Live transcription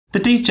The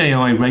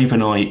DJI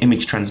RavenEye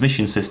image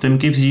transmission system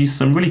gives you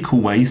some really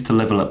cool ways to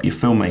level up your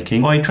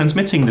filmmaking by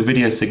transmitting the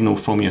video signal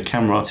from your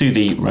camera to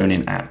the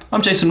Ronin app.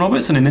 I'm Jason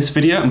Roberts, and in this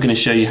video I'm going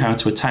to show you how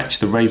to attach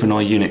the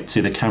RavenEye unit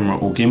to the camera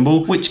or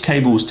gimbal, which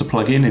cables to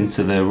plug in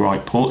into the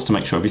right ports to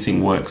make sure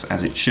everything works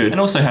as it should,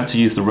 and also how to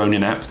use the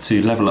Ronin app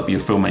to level up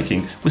your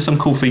filmmaking with some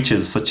cool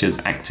features such as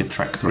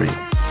ActiveTrack 3.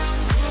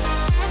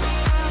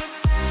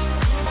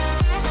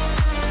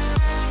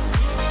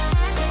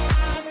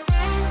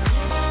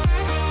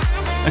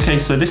 Okay,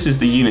 so this is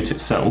the unit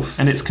itself,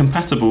 and it's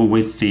compatible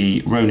with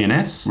the Ronin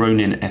S,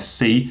 Ronin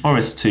SC,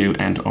 RS2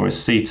 and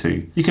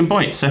RSC2. You can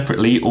buy it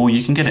separately or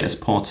you can get it as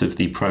part of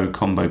the Pro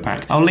combo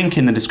pack. I'll link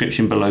in the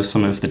description below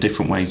some of the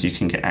different ways you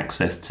can get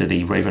access to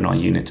the RavenEye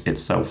unit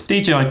itself.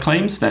 DJI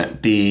claims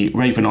that the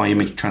RavenEye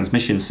image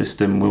transmission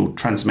system will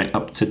transmit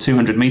up to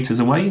 200 meters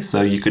away,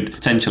 so you could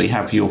potentially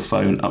have your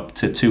phone up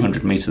to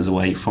 200 meters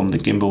away from the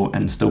gimbal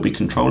and still be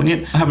controlling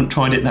it. I haven't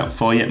tried it that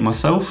far yet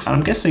myself, and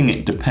I'm guessing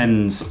it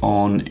depends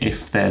on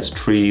if there's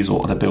trees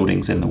or other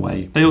buildings in the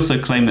way. They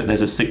also claim that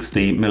there's a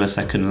 60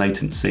 millisecond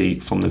latency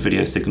from the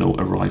video signal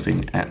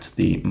arriving at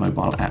the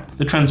mobile app.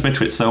 The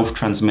transmitter itself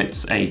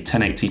transmits a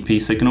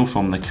 1080p signal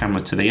from the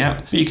camera to the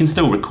app, but you can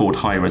still record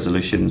high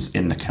resolutions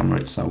in the camera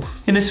itself.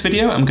 In this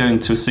video, I'm going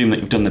to assume that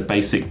you've done the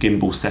basic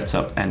gimbal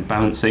setup and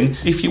balancing.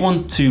 If you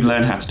want to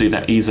learn how to do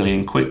that easily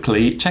and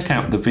quickly, check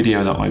out the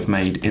video that I've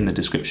made in the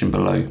description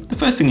below. The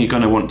first thing you're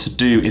going to want to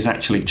do is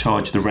actually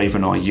charge the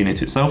RavenEye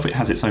unit itself. It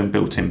has its own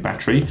built-in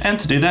battery, and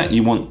to do that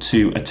you want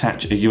to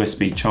attach a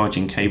USB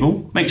charging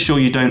cable. Make sure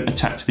you don't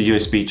attach the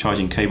USB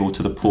charging cable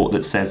to the port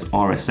that says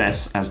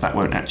RSS, as that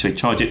won't actually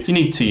charge it. You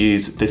need to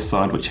use this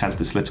side, which has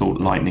this little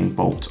lightning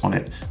bolt on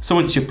it. So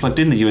once you've plugged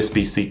in the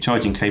USB-C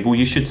charging cable,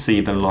 you should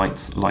see the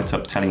lights light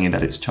up telling you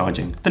that it's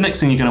charging. The next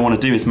thing you're going to want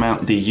to do is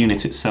mount the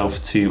unit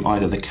itself to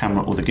either the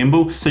camera or the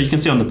gimbal. So you can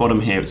see on the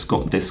bottom here it's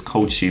got this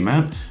cold shoe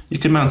mount. You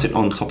can mount it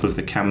on top of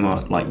the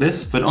camera like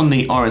this, but on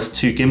the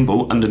RS2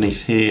 gimbal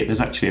underneath here there's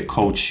actually a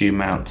cold shoe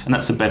mount, and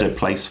that's a better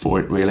place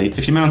for it really.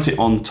 If you mount it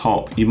on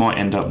top, you might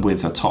end up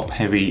with a top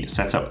heavy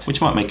setup,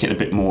 which might make it a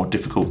bit more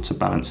difficult to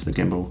balance the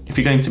gimbal. If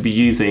you're going to be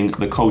using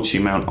the cold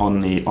shoe mount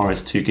on the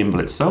RS2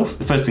 gimbal itself,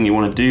 the first thing you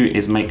want to do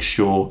is make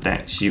sure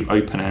that you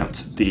open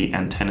out the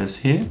antennas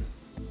here.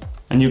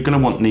 And you're going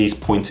to want these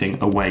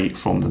pointing away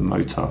from the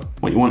motor.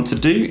 What you want to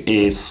do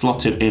is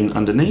slot it in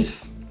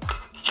underneath,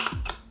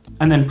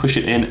 and then push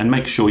it in and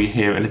make sure you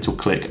hear a little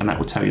click, and that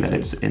will tell you that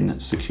it's in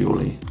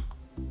securely.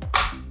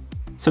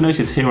 So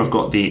notice here I've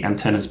got the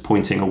antennas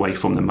pointing away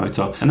from the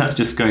motor, and that's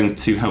just going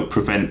to help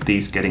prevent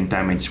these getting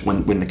damaged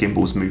when the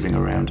gimbal's moving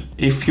around.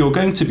 If you're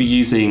going to be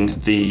using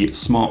the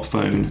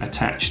smartphone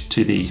attached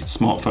to the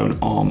smartphone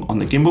arm on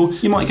the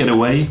gimbal, you might get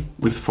away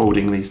with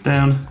folding these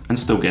down and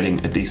still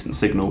getting a decent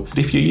signal. But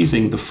if you're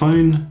using the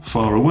phone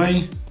far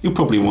away, you'll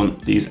probably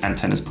want these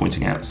antennas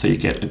pointing out so you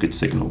get a good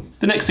signal.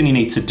 The next thing you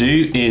need to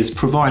do is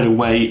provide a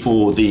way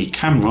for the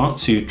camera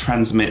to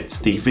transmit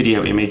the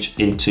video image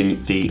into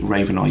the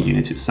RavenEye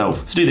unit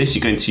itself. To do this,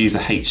 you're going to use a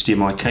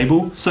HDMI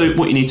cable. So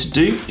what you need to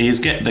do is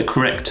get the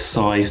correct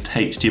sized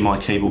HDMI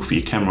cable for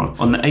your camera.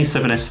 On the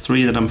A7S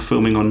III that I'm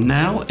filming on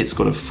now, it's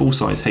got a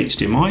full-size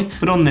HDMI,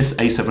 but on this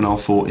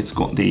A7R4, it's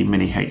got the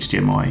mini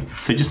HDMI.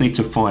 So you just need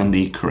to find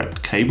the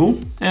correct cable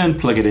and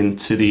plug it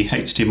into the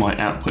HDMI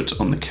output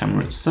on the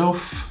camera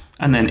itself,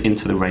 and then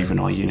into the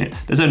RavenEye unit.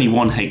 There's only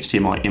one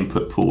HDMI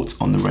input port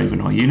on the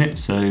RavenEye unit,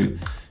 so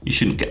you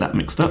shouldn't get that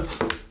mixed up.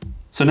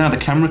 So now the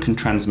camera can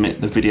transmit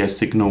the video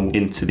signal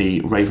into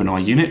the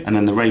RavenEye unit, and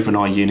then the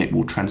RavenEye unit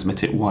will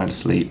transmit it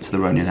wirelessly to the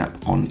Ronin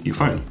app on your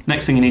phone.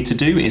 Next thing you need to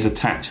do is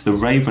attach the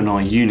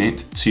RavenEye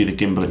unit to the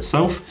gimbal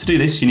itself. To do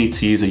this, you need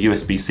to use a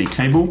USB-C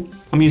cable.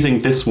 I'm using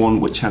this one,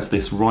 which has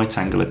this right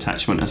angle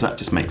attachment, as that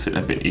just makes it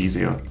a bit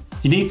easier.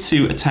 You need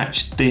to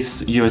attach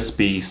this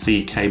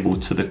USB-C cable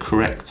to the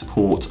correct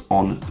port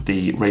on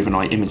the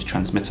RavenEye image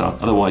transmitter,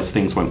 otherwise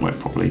things won't work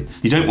properly.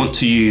 You don't want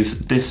to use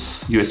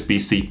this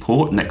USB-C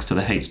port next to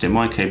the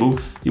HDMI cable.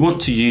 You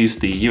want to use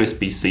the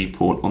USB-C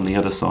port on the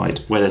other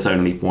side where there's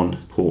only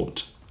one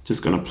port.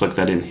 Just going to plug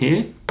that in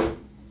here.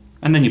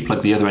 And then you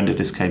plug the other end of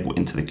this cable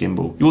into the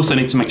gimbal. You also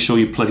need to make sure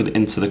you plug it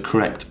into the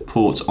correct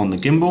port on the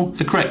gimbal.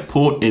 The correct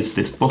port is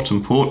this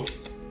bottom port.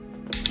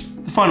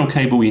 The final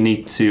cable you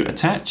need to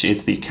attach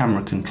is the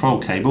camera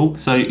control cable.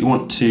 So you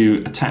want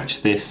to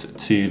attach this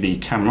to the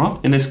camera.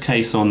 In this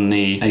case on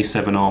the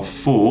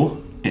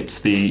A7R4, it's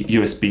the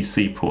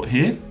USB-C port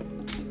here.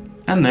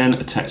 And then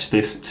attach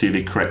this to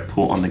the correct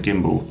port on the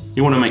gimbal.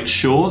 You want to make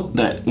sure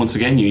that, once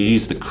again, you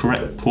use the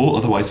correct port,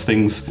 otherwise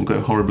things will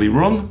go horribly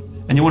wrong.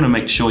 And you want to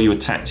make sure you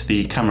attach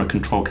the camera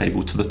control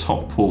cable to the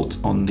top port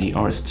on the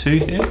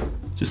RS2 here.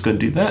 Just go and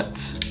do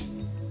that.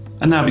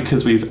 And now,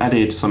 because we've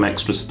added some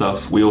extra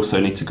stuff, we also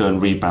need to go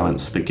and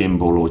rebalance the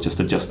gimbal, or just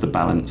adjust the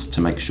balance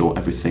to make sure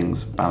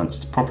everything's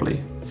balanced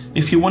properly.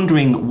 If you're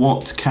wondering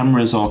what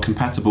cameras are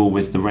compatible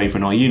with the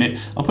RavenEye unit,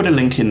 I'll put a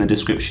link in the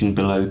description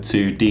below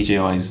to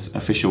DJI's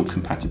official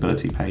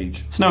compatibility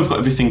page. So now we've got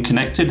everything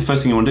connected, the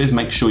first thing you want to do is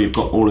make sure you've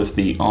got all of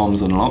the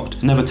arms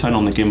unlocked. Never turn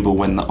on the gimbal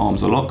when the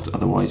arms are locked,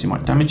 otherwise you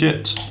might damage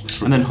it.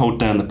 And then hold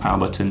down the power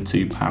button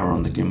to power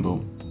on the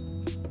gimbal.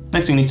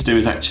 Next thing you need to do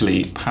is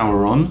actually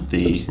power on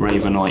the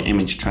RavenEye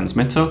image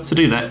transmitter. To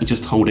do that, you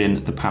just hold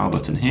in the power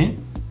button here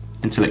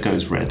until it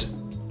goes red.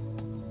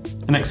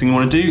 The next thing you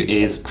want to do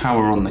is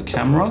power on the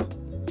camera.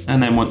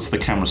 And then once the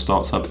camera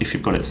starts up, if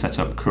you've got it set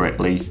up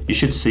correctly, you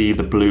should see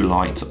the blue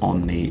light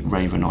on the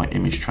RavenEye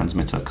image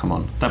transmitter come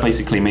on. That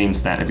basically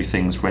means that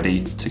everything's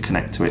ready to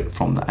connect to it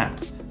from the app.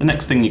 The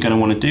next thing you're going to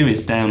want to do is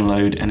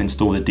download and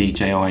install the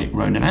DJI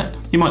Ronin app.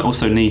 You might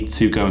also need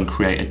to go and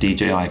create a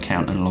DJI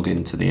account and log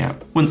into the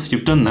app. Once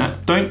you've done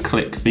that, don't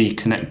click the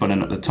connect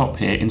button at the top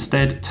here.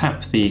 Instead,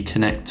 tap the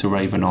connect to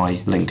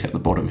RavenEye link at the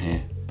bottom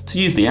here. To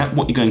use the app,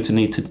 what you're going to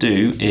need to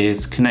do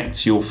is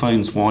connect your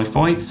phone's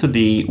Wi-Fi to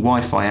the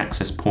Wi-Fi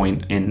access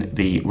point in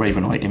the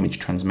RavenEye image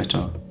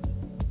transmitter.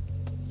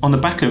 On the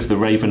back of the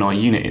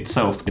RavenEye unit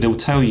itself, it'll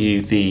tell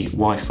you the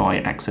Wi-Fi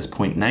access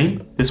point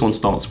name. This one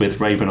starts with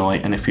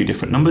RavenEye and a few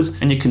different numbers,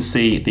 and you can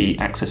see the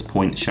access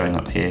point showing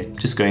up here.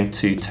 Just going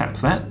to tap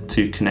that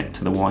to connect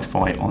to the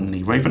Wi-Fi on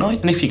the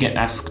RavenEye. And if you get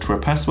asked for a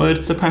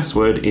password, the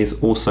password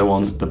is also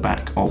on the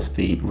back of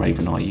the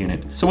RavenEye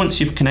unit. So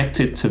once you've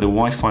connected to the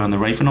Wi-Fi on the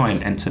RavenEye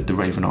and entered the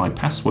RavenEye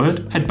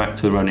password, head back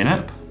to the Ronin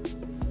app.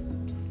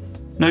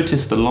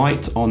 Notice the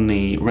light on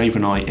the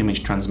RavenEye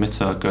image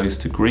transmitter goes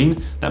to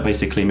green. That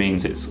basically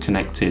means it's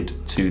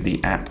connected to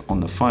the app on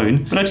the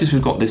phone. But notice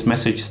we've got this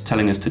message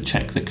telling us to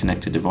check the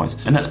connected device.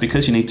 And that's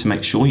because you need to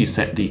make sure you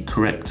set the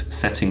correct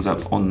settings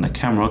up on the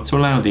camera to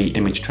allow the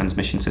image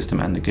transmission system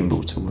and the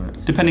gimbal to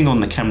work. Depending on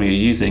the camera you're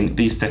using,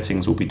 these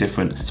settings will be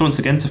different. So once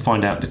again, to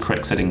find out the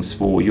correct settings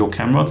for your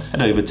camera,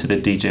 head over to the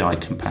DJI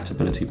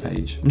compatibility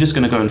page. I'm just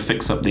going to go and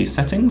fix up these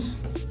settings.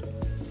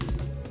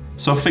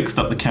 So I've fixed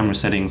up the camera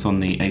settings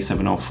on the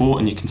A7R4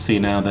 and you can see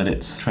now that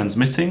it's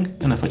transmitting.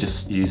 And if I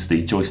just use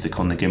the joystick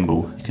on the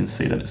gimbal, you can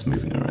see that it's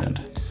moving around,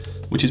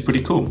 which is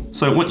pretty cool.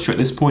 So once you're at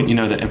this point, you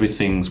know that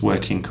everything's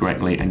working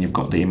correctly and you've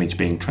got the image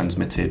being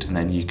transmitted, and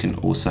then you can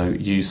also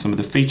use some of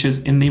the features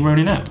in the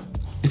Ronin app.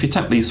 If you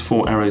tap these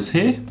 4 arrows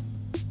here,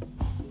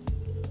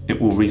 it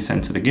will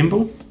recenter the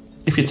gimbal.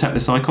 If you tap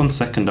this icon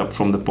second up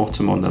from the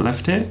bottom on the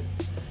left here,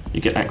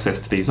 you get access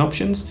to these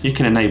options. You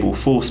can enable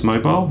force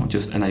mobile,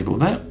 just enable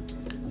that.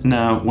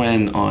 Now,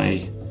 when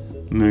I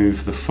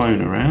move the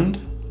phone around,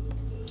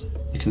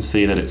 you can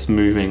see that it's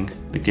moving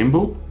the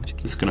gimbal. I'm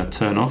just going to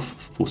turn off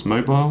force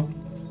mobile.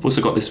 I've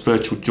also got this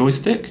virtual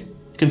joystick.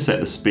 You can set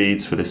the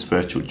speeds for this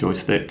virtual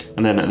joystick.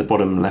 And then at the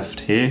bottom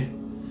left here,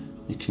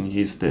 you can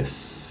use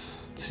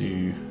this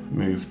to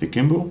move the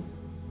gimbal.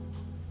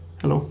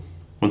 Hello.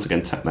 Once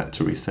again, tap that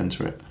to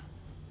recenter it.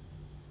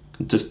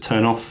 Just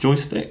turn off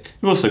joystick.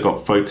 We've also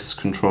got focus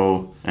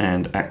control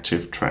and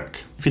ActiveTrack.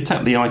 If you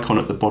tap the icon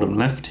at the bottom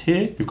left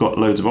here, you've got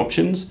loads of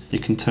options. You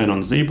can turn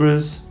on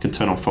zebras, you can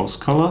turn on false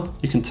color,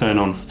 you can turn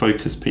on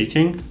focus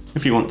peaking.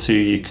 If you want to,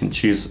 you can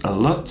choose a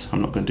LUT.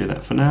 I'm not going to do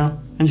that for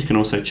now. And you can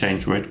also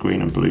change red,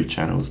 green and blue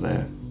channels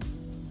there.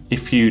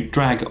 If you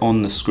drag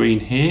on the screen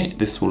here,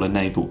 this will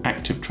enable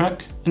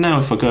ActiveTrack. And now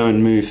if I go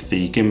and move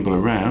the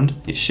gimbal around,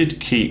 it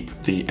should keep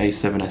the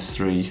A7S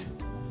III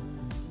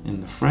in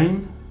the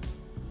frame,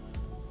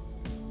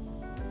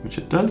 which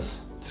it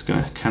does. Just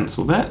going to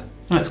cancel that.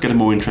 And let's get a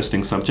more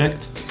interesting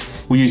subject.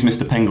 We'll use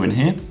Mr. Penguin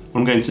here.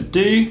 What I'm going to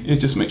do is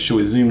just make sure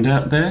we're zoomed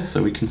out there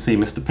so we can see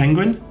Mr.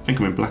 Penguin. I think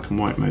I'm in black and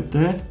white mode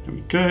there. There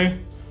we go.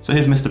 So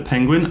here's Mr.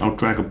 Penguin. I'll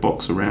drag a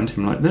box around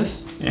him like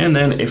this. And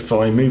then if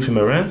I move him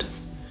around,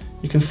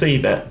 you can see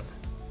that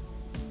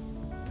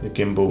the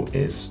gimbal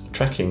is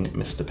tracking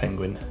Mr.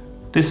 Penguin.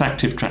 This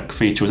ActiveTrack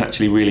feature was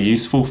actually really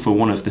useful for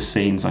one of the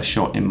scenes I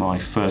shot in my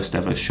first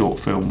ever short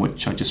film,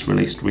 which I just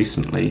released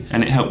recently,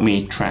 and it helped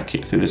me track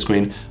it through the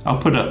screen.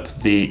 I'll put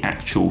up the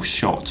actual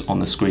shot on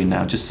the screen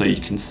now just so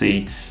you can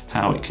see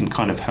how it can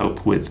kind of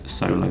help with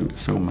solo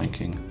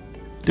filmmaking.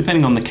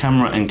 Depending on the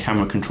camera and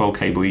camera control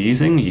cable you're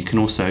using, you can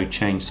also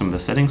change some of the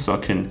settings. So I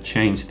can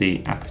change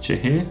the aperture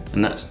here,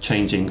 and that's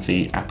changing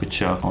the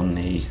aperture on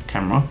the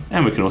camera.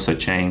 And we can also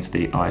change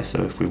the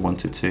ISO if we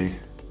wanted to,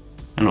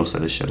 and also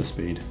the shutter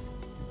speed.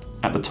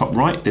 At the top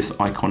right, this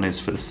icon is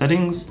for the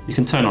settings. You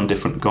can turn on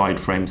different guide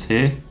frames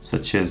here,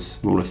 such as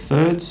rule of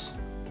thirds.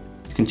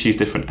 You can choose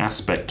different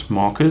aspect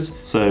markers.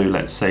 So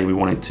let's say we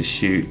wanted to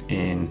shoot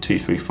in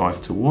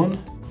 2:3:5:1.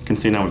 You can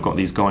see now we've got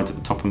these guides at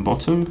the top and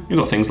bottom. You've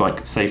got things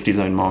like safety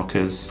zone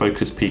markers,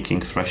 focus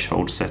peaking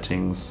threshold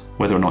settings,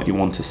 whether or not you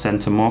want a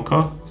center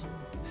marker,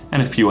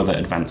 and a few other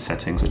advanced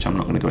settings, which I'm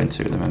not going to go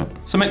into in a minute.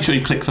 So make sure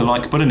you click the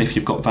like button if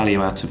you've got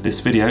value out of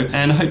this video,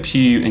 and I hope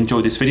you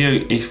enjoyed this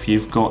video. If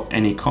you've got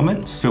any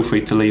comments, feel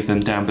free to leave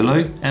them down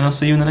below, and I'll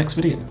see you in the next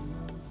video.